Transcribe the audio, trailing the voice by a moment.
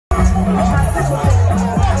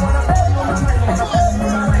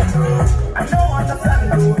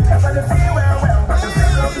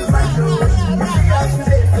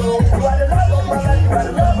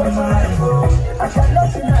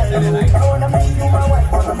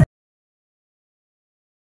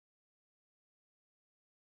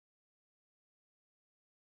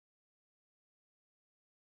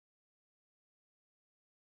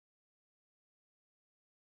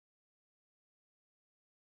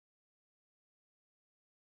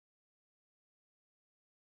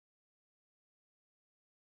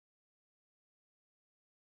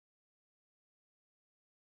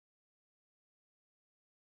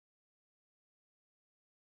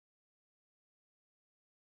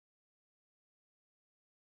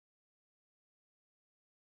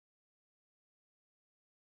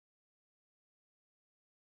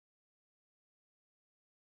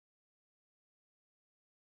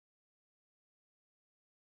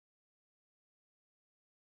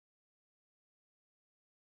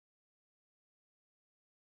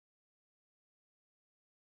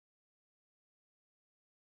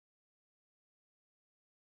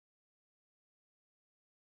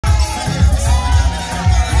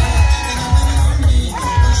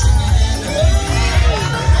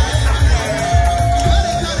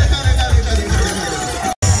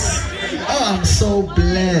So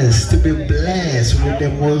blessed to be blessed with the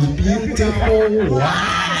most beautiful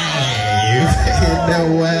wife in the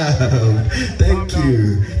world. Thank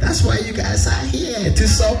you. That's why you guys are here, to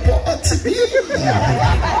support me.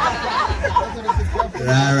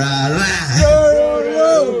 Rah, rah, rah.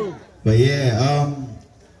 But yeah,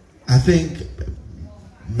 I think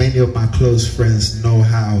many of my close friends know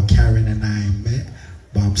how Karen and I met,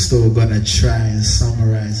 but I'm still gonna try and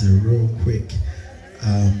summarize it real quick.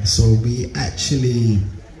 So we actually,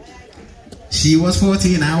 she was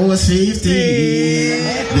 14, I was 15. Me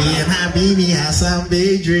and Habibi had some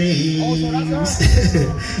big dreams.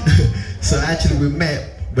 So actually we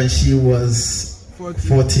met when she was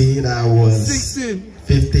 14, I was 16.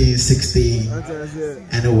 15, 16.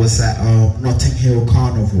 And it was at Notting Hill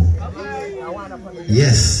Carnival.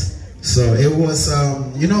 Yes. So it was,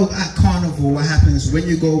 you know, at Carnival, what happens when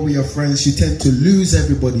you go with your friends, you tend to lose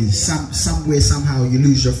everybody. Some way, somehow, you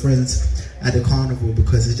lose your friends at the Carnival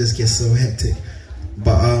because it just gets so hectic.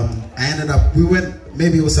 But I ended up, we went,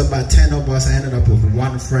 maybe it was about 10 of us. I ended up with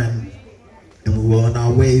one friend, and we were on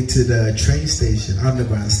our way to the train station,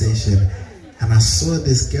 underground station, and I saw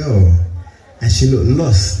this girl, and she looked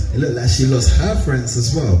lost. It looked like she lost her friends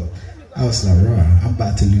as well. I was like, right, I'm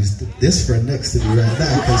about to lose this friend next to me right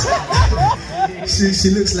now because she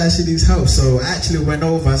looks like she needs help. So I actually went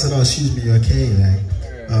over, I said, oh, excuse me, okay? Like,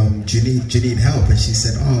 do you need help? And she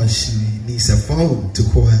said, oh, she needs a phone to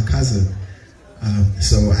call her cousin.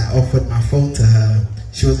 So I offered my phone to her.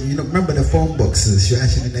 She was, you know, remember the phone boxes? She was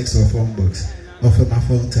actually next to a phone box. Offered my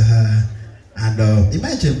phone to her. And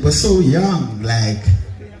imagine, we're so young, like,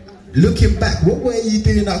 looking back, what were you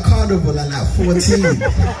doing at Carnival at like 14?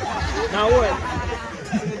 Now what?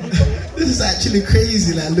 This is actually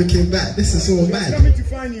crazy, like looking back. This is so mad. Coming to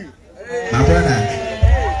find you. My brother.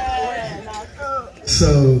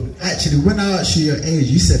 So actually, when I asked you your age,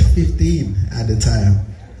 you said 15 at the time.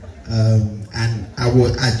 And I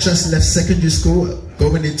just left secondary school,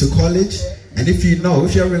 going into college. And if you know,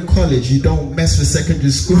 if you're in college, you don't mess with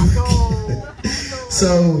secondary school.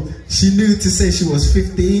 So she knew to say she was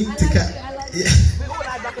 15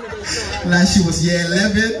 like she was year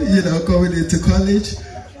 11, you know, going into college.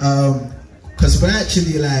 Because we're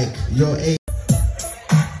actually like your age.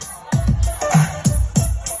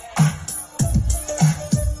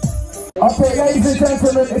 Okay, ladies and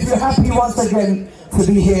gentlemen, if you're happy once again to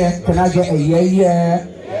be here, can I get a yeah, yeah?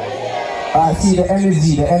 I see the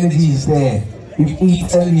energy is there. You've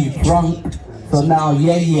eaten, you've drunk, so now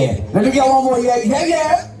yeah, yeah. Let me get one more yeah, yeah,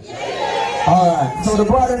 yeah. Alright, so the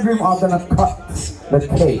bride and groom are gonna cut the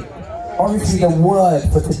cake. Obviously the word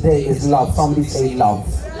for today is love. Somebody say love.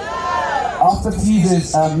 After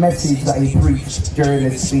Fuse's message that he preached during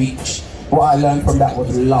his speech, what I learned from that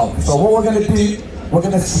was love. So what we're gonna do, we're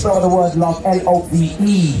gonna spell the word love,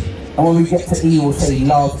 L-O-V-E. And when we get to E, we'll say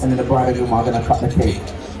love, and then the bride and groom are gonna cut the cake.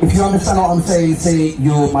 If you understand what I'm saying, say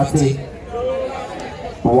you, my cake.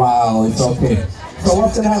 Wow, it's okay. So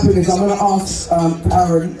what's gonna happen is I'm gonna ask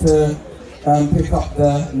Karen to pick up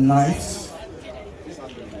the knife.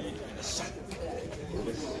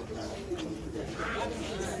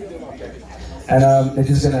 And they're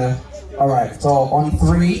just gonna, alright, so on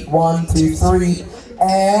 3, 1, 2, 3,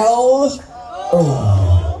 L,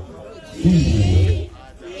 O, V,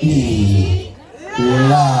 E,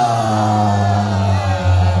 love.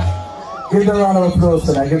 Give them a round of applause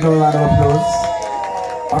tonight. Give them a round of applause.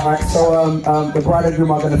 Alright, so the bride and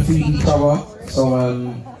groom are gonna feed each other. So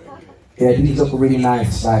yeah, these look really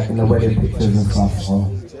nice, like in the wedding pictures and stuff.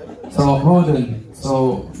 So Roden,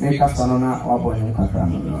 so make us on that.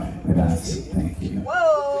 Thank you.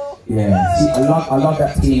 Yeah, see, I love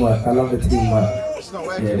that teamwork. I love the teamwork.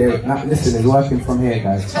 Yeah, they're not listen. It's working from here,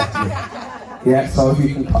 guys. Yeah, so if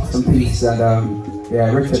you can cut some pieces and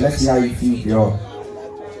yeah, Richard, let's see how you feed your.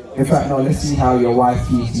 In fact, no, let's see how your wife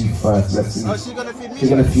feeds you first. Let's see. She's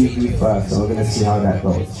gonna feed you first, so we're gonna see how that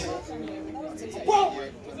goes.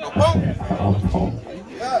 Okay.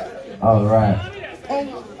 All right.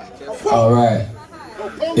 All right.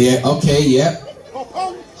 Yeah. Okay. Yeah.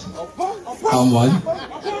 Come on.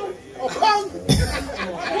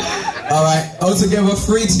 All right. All together.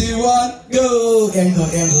 3, 2, 1. Go. Angle.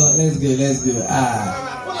 Let's go.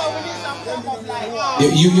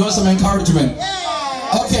 You want some encouragement?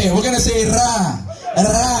 Okay, we're gonna say ra, ra,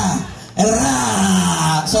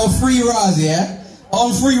 ra. So 3 ra's, yeah?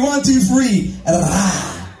 On 3, 1, 2, 3. Ra,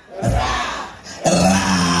 ra, ra.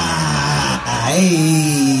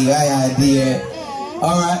 Hey, my idea.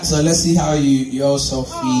 Alright, so let's see how you also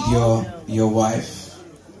feed your wife.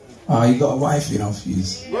 Oh, you got a wife, you know,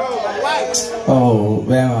 Fuse. Oh,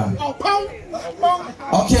 man.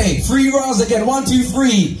 Okay, 3 ra's again. 1, 2,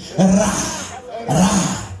 3. Ra, ra,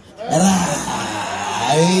 ra.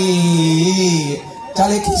 Hey,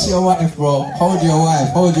 Charlie, kiss your wife, bro. Hold your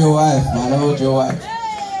wife, man. Hold your wife.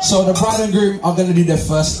 So the bride and groom are gonna do their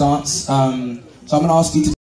first dance. So I'm gonna ask you to